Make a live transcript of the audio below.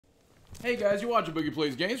Hey guys, you're watching Boogie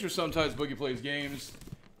Plays Games, or sometimes Boogie Plays Games.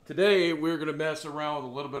 Today, we're going to mess around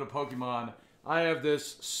with a little bit of Pokemon. I have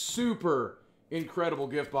this super incredible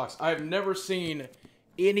gift box. I've never seen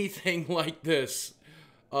anything like this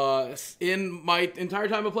in my entire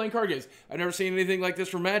time of playing card games. I've never seen anything like this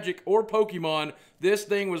for Magic or Pokemon. This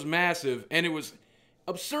thing was massive, and it was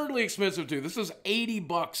absurdly expensive too. This was 80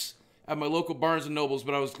 bucks at my local Barnes & Nobles,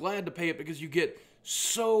 but I was glad to pay it because you get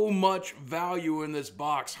so much value in this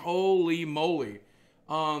box. Holy moly.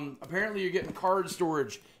 Apparently you're getting card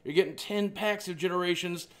storage. You're getting 10 packs of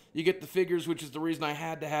Generations. You get the figures, which is the reason I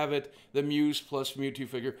had to have it. The Mews plus Mewtwo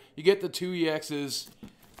figure. You get the 2 EXs.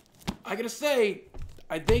 I gotta say,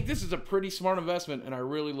 I think this is a pretty smart investment, and I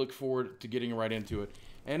really look forward to getting right into it.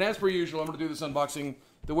 And as per usual, I'm gonna do this unboxing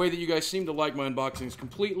the way that you guys seem to like my unboxings,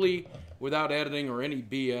 completely without editing or any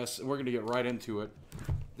BS, and we're gonna get right into it.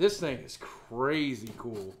 This thing is crazy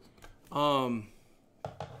cool.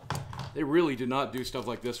 They really did not do stuff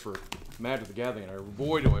like this for Magic the Gathering, and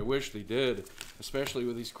boy do I wish they did, especially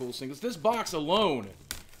with these cool singles. This box alone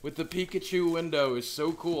with the Pikachu window is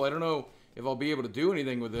so cool. I don't know if I'll be able to do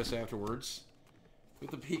anything with this afterwards. With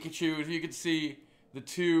the Pikachu, if you can see the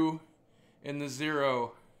 2 and the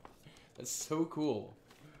 0. That's so cool.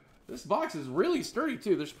 This box is really sturdy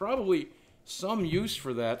too. There's probably some use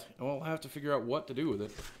for that, and we'll have to figure out what to do with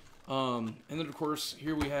it. And then, of course,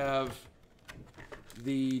 here we have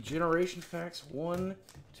the Generation packs. 1,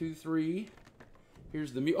 2, 3.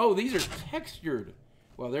 Here's the Mew. Oh, these are textured.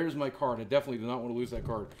 Well, there's my card. I definitely do not want to lose that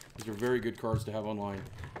card. These are very good cards to have online.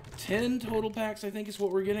 10 total packs, I think, is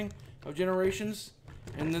what we're getting of Generations.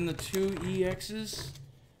 And then the 2 EXs.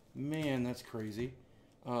 Man, that's crazy.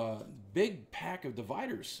 Big pack of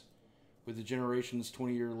Dividers with the Generations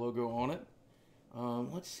 20-year logo on it.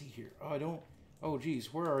 Let's see here. Oh, I don't... Oh,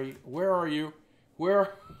 geez. Where are you? Where are you?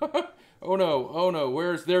 Where... Oh, no. Oh, no.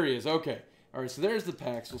 Where's... There he is. Okay. All right, so there's the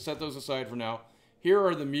packs. We'll set those aside for now. Here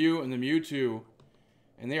are the Mew and the Mewtwo,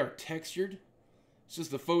 and they are textured. This is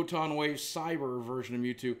the Photon Wave Cyber version of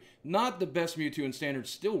Mewtwo. Not the best Mewtwo in Standard.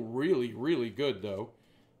 Still really, really good, though.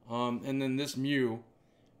 And then this Mew,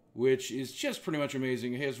 which is just pretty much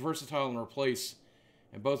amazing. It has Versatile and Replace.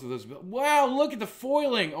 And both of those... Wow, look at the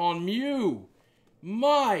foiling on Mew!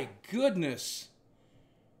 My goodness!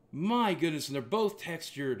 My goodness, and they're both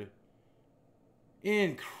textured.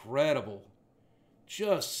 Incredible.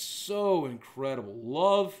 Just so incredible.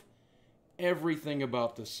 Love everything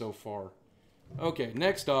about this so far. Okay,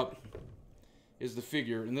 next up is the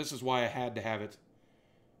figure, and this is why I had to have it.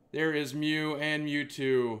 There is Mew and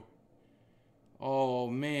Mewtwo. Oh,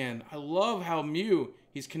 man. I love how Mew...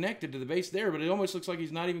 He's connected to the base there, but it almost looks like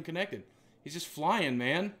he's not even connected. He's just flying,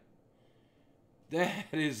 man. That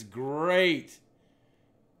is great.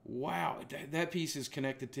 Wow, that piece is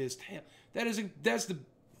connected to his tail.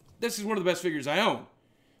 This is one of the best figures I own.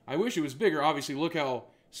 I wish it was bigger. Obviously, look how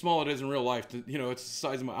small it is in real life. You know, it's the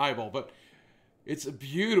size of my eyeball, but it's a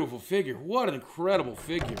beautiful figure. What an incredible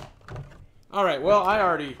figure. All right, well, I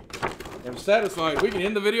already am satisfied. We can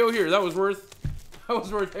end the video here. That was worth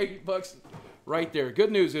 80 bucks. Right there.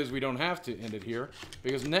 Good news is we don't have to end it here,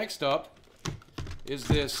 because next up is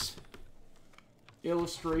this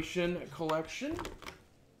illustration collection.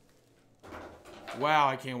 Wow,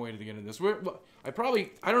 I can't wait to get into this.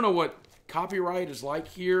 I don't know what copyright is like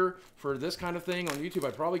here for this kind of thing on YouTube.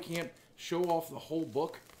 I probably can't show off the whole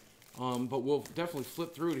book, but we'll definitely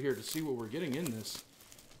flip through it here to see what we're getting in this.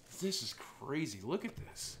 This is crazy. Look at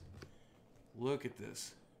this. Look at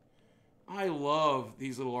this. I love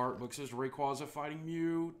these little art books. There's Rayquaza fighting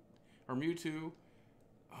Mew, or Mewtwo.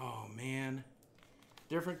 Oh, man.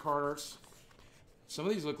 Different card arts. Some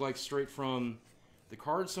of these look like straight from the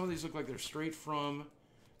cards. Some of these look like they're straight from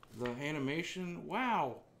the animation.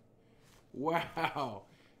 Wow. Wow.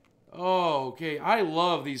 Oh, okay. I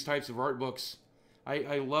love these types of art books.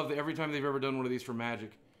 I love that every time they've ever done one of these for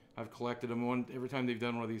Magic, I've collected them. Every time they've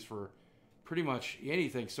done one of these for pretty much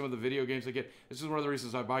anything. Some of the video games I get. This is one of the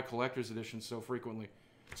reasons I buy collector's editions so frequently.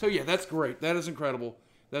 So yeah, that's great. That is incredible.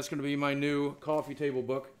 That's going to be my new coffee table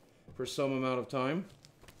book for some amount of time.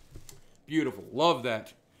 Beautiful. Love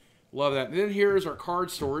that. Love that. And then here is our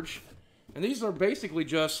card storage. And these are basically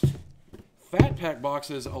just fat pack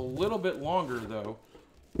boxes, a little bit longer though.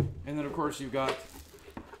 And then of course you've got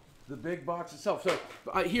the big box itself. So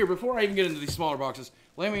here, before I even get into these smaller boxes,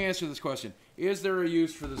 let me answer this question. Is there a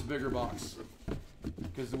use for this bigger box?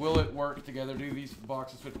 Because will it work together? Do these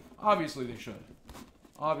boxes fit? Obviously they should.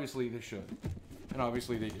 Obviously they should. And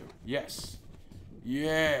obviously they do. Yes.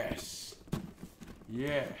 Yes.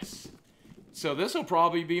 Yes. So this will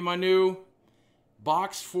probably be my new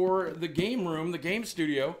box for the game room, the game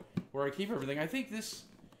studio, where I keep everything. I think this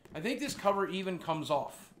I think this cover even comes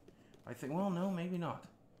off. I think, well, no, maybe not.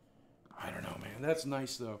 I don't know, man. That's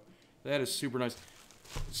nice, though. That is super nice.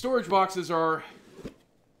 Storage boxes are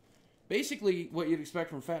basically what you'd expect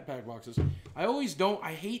from Fat Pack boxes.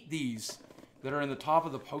 I hate these that are in the top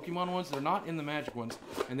of the Pokemon ones. They're not in the Magic ones,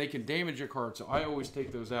 and they can damage your card, so I always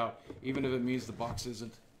take those out, even if it means the box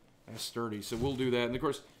isn't as sturdy. So we'll do that. And, of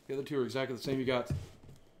course, the other two are exactly the same. You got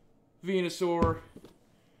Venusaur,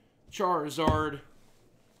 Charizard,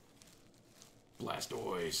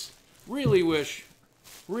 Blastoise. Really wish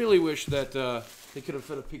that they could have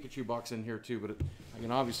fit a Pikachu box in here too, but I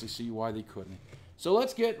can obviously see why they couldn't. So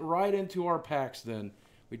let's get right into our packs then.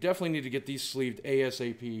 We definitely need to get these sleeved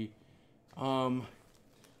ASAP. Charizard,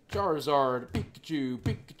 Pikachu,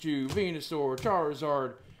 Venusaur,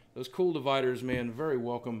 Charizard. Those cool dividers, man, very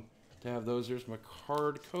welcome to have those. There's my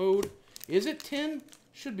card code. Is it 10?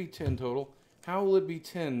 Should be 10 total. How will it be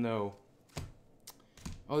 10, though?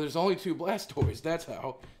 Oh, there's only 2 Blastoise. That's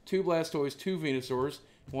how. 2 Blastoise, 2 Venusaurs.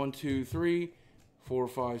 1, 2, 3, 4,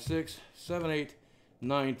 5, 6, 7, 8,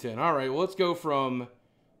 9, 10. All right, well, let's go from...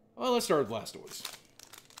 Well, let's start with Blastoise.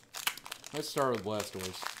 Let's start with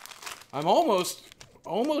Blastoise. I'm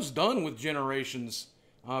almost done with Generations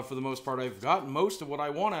for the most part. I've gotten most of what I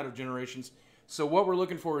want out of Generations. So what we're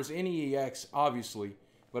looking for is any EX, obviously.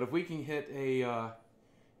 But if we can hit a...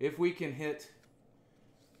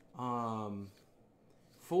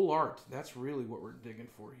 full art, that's really what we're digging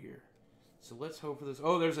for here. So let's hope for this.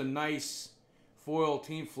 Oh, there's a nice foil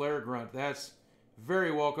Team Flare Grunt. That's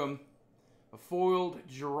very welcome. A foiled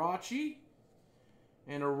Jirachi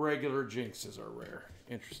and a regular Jinx is our rare.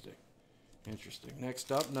 Interesting. Interesting.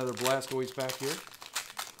 Next up, another Blastoise pack here.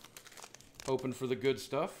 Hoping for the good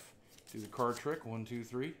stuff. Do the card trick. 1, 2,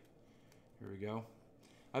 3. Here we go.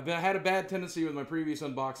 I had a bad tendency with my previous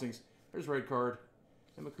unboxings. There's red card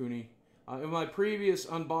and Makuni. In my previous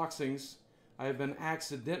unboxings, I have been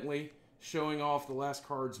accidentally showing off the last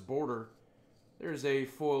card's border. There's a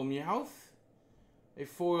foil Meowth, a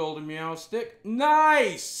foiled Meowstic.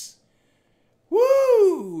 Nice!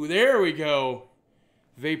 Woo! There we go.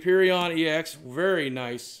 Vaporeon EX, very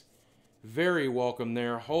nice. Very welcome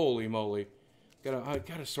there. Holy moly. I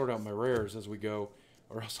gotta sort out my rares as we go,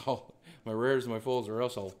 or else my rares and my fulls, or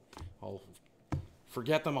else I'll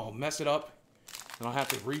forget them, I'll mess it up. And I'll have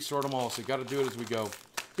to resort them all, so you got to do it as we go.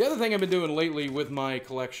 The other thing I've been doing lately with my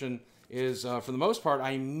collection is, for the most part,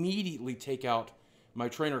 I immediately take out my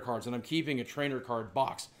trainer cards, and I'm keeping a trainer card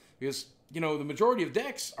box. Because, you know, the majority of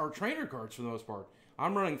decks are trainer cards for the most part.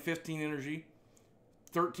 I'm running 15 energy,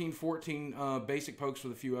 13, 14 basic pokes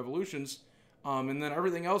with a few evolutions, and then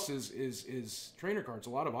everything else is trainer cards,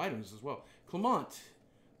 a lot of items as well. Clement,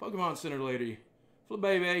 Pokemon Center Lady,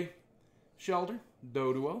 Flabebe, Shelter,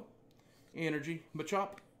 Doduo, Energy,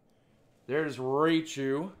 Machop. There's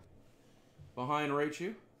Raichu. Behind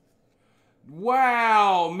Raichu.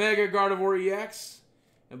 Wow! Mega Gardevoir EX.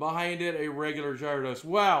 And behind it, a regular Gyarados.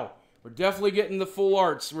 Wow! We're definitely getting the full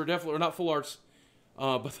arts. We're definitely, or not full arts,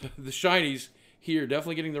 but the shinies here.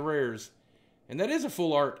 Definitely getting the rares. And that is a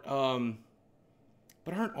full art.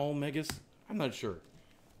 But aren't all Megas? I'm not sure.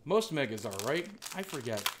 Most Megas are, right? I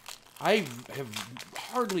forget. I have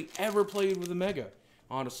hardly ever played with a Mega,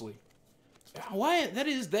 honestly. Why? That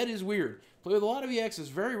is weird. Play with a lot of EXs,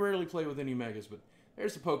 very rarely play with any Megas, but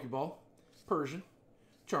there's the Pokeball, Persian,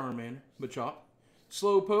 Charmander, Machop,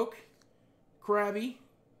 Slowpoke, Krabby,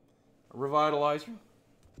 Revitalizer,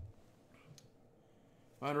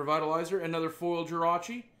 another foil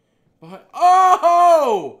Jirachi.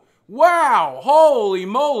 Oh! Wow! Holy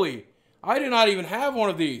moly! I do not even have one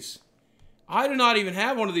of these.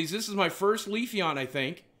 This is my first Leafeon, I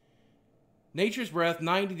think. Nature's Breath,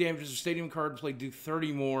 90 damages. Stadium card play, do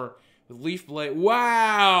 30 more with Leaf Blade.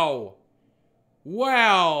 Wow!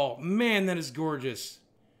 Wow! Man, that is gorgeous.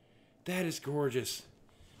 That is gorgeous.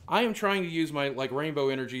 I am trying to use my rainbow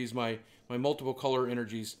energies, my multiple color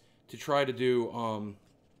energies to try to do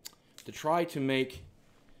to make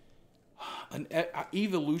an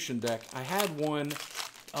evolution deck. I had one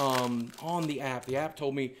on the app. The app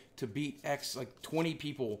told me to beat 20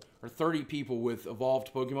 people or 30 people with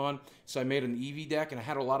evolved Pokemon. So I made an Eevee deck, and I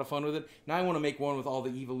had a lot of fun with it. Now I want to make one with all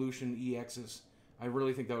the evolution EXs. I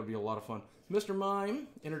really think that would be a lot of fun. Mr. Mime,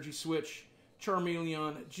 Energy Switch,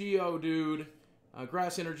 Charmeleon, Geodude,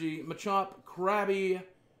 Grass Energy, Machop, Krabby.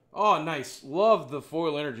 Oh, nice. Love the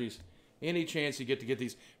foil energies. Any chance you get to get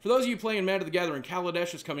these. For those of you playing Magic the Gathering,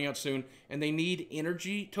 Kaladesh is coming out soon, and they need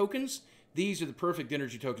energy tokens. These are the perfect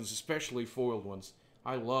energy tokens, especially foiled ones.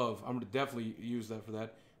 I'm going to definitely use that for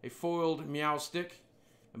that. A foiled Meowstic,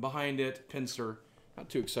 and behind it, Pinsir. Not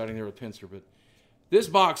too exciting there with Pinsir, but this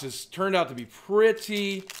box has turned out to be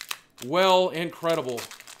pretty Well, incredible.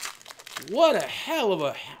 What a hell of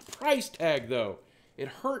a price tag, though. It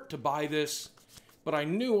hurt to buy this, but I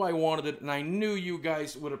knew I wanted it, and I knew you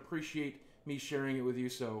guys would appreciate me sharing it with you,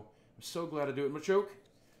 so I'm so glad to do it. Machoke,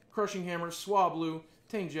 Crushing Hammer, Swablu,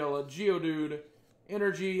 Tangela, Geodude,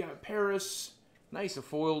 Energy, Paris, nice, a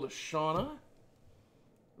foiled Shauna.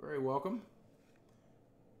 Very welcome.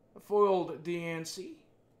 A foiled Deancey,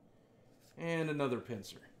 and another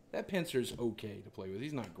Pinsir. That Pinsir's okay to play with.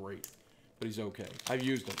 He's not great, but he's okay. I've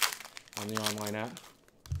used him on the online app.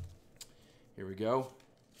 Here we go.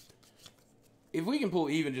 If we can pull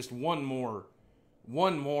even just one more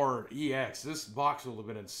EX, this box will have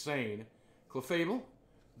been insane. Clefable,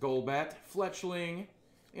 Golbat, Fletchling,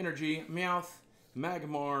 Energy, Meowth,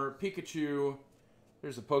 Magmar, Pikachu.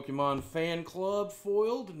 There's a Pokemon Fan Club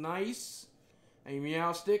foiled, nice. A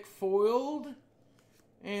Meowstic foiled,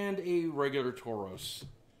 and a regular Tauros.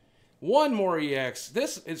 One more EX.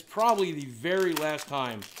 This is probably the very last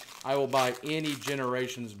time I will buy any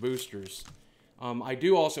Generations boosters. I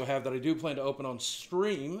do also have that I do plan to open on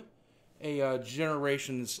stream a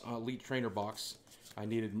Generations Elite Trainer box. I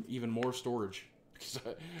needed even more storage because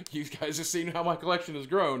you guys have seen how my collection has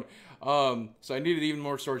grown. So I needed even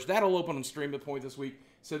more storage. That'll open on stream at point this week.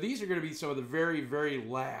 So these are going to be some of the very, very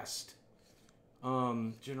last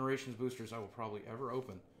Generations boosters I will probably ever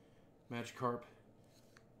open. Magikarp.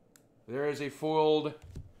 There is a foiled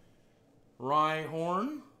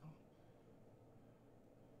Rhyhorn.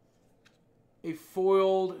 A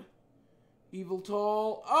foiled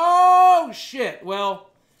Yveltal. Oh, shit. Well,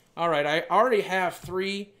 all right. I already have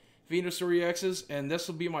 3 Venusaur EXs, and this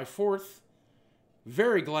will be my 4th.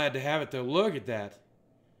 Very glad to have it, though. Look at that.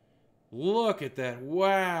 Look at that.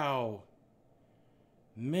 Wow.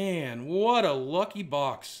 Man, what a lucky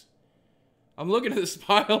box. I'm looking at this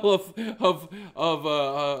pile of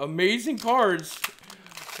amazing cards.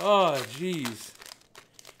 Oh, jeez.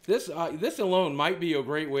 This alone might be a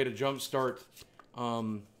great way to jumpstart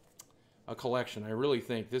a collection. I really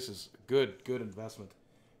think this is good investment.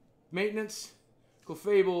 Maintenance,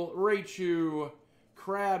 Clefable, Raichu,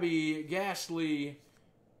 Krabby, Ghastly,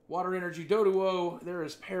 Water Energy, Doduo. There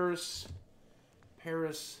is Paris,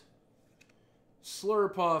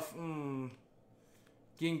 Slurpuff,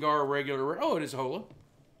 Gengar, regular. Oh, it is Holo.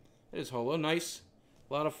 It is Holo. Nice.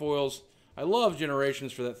 A lot of foils. I love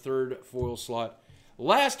Generations for that 3rd foil slot.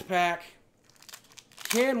 Last pack.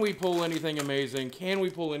 Can we pull anything amazing? Can we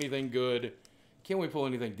pull anything good? Can we pull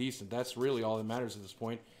anything decent? That's really all that matters at this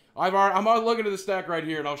point. I'm looking at the stack right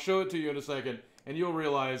here, and I'll show it to you in a second, and you'll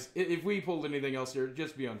realize if we pulled anything else here, it'd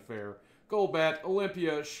just be unfair. Golbat,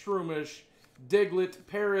 Olympia, Shroomish, Diglett,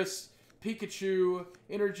 Paris, Pikachu,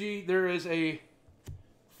 Energy. There is a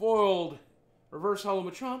foiled reverse holo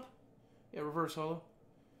Machamp. Yeah, reverse holo.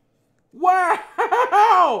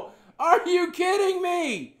 Wow! Are you kidding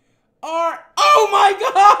me? Oh my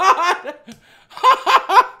God!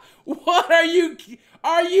 What are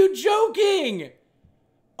you joking?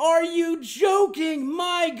 Are you joking?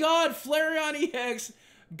 My God, Flareon EX,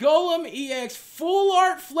 Golem EX, Full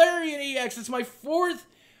Art Flareon EX. It's my 4th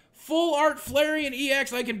Full Art Flareon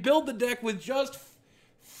EX. I can build the deck with just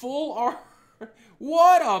full art.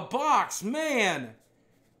 What a box, man.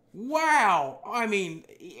 Wow. I mean,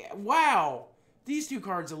 wow. These 2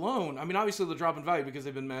 cards alone, I mean, obviously they'll drop in value because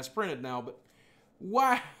they've been mass printed now, but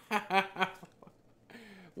wow.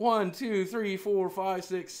 1, 2, 3, 4, 5,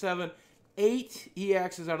 6, 7, 8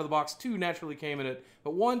 EXs out of the box. 2 naturally came in it,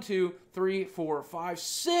 but 1, 2, 3, 4, 5,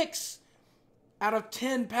 6 out of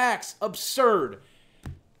 10 packs. Absurd.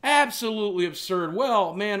 Absolutely absurd.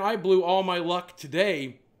 Well, man, I blew all my luck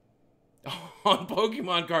today on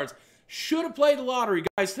Pokemon cards. Should have played the lottery.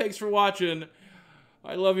 Guys, thanks for watching.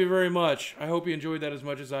 I love you very much. I hope you enjoyed that as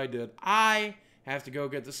much as I did. I have to go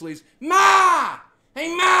get the sleeves. Ma!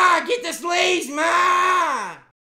 Hey, Ma! Get the sleeves, Ma!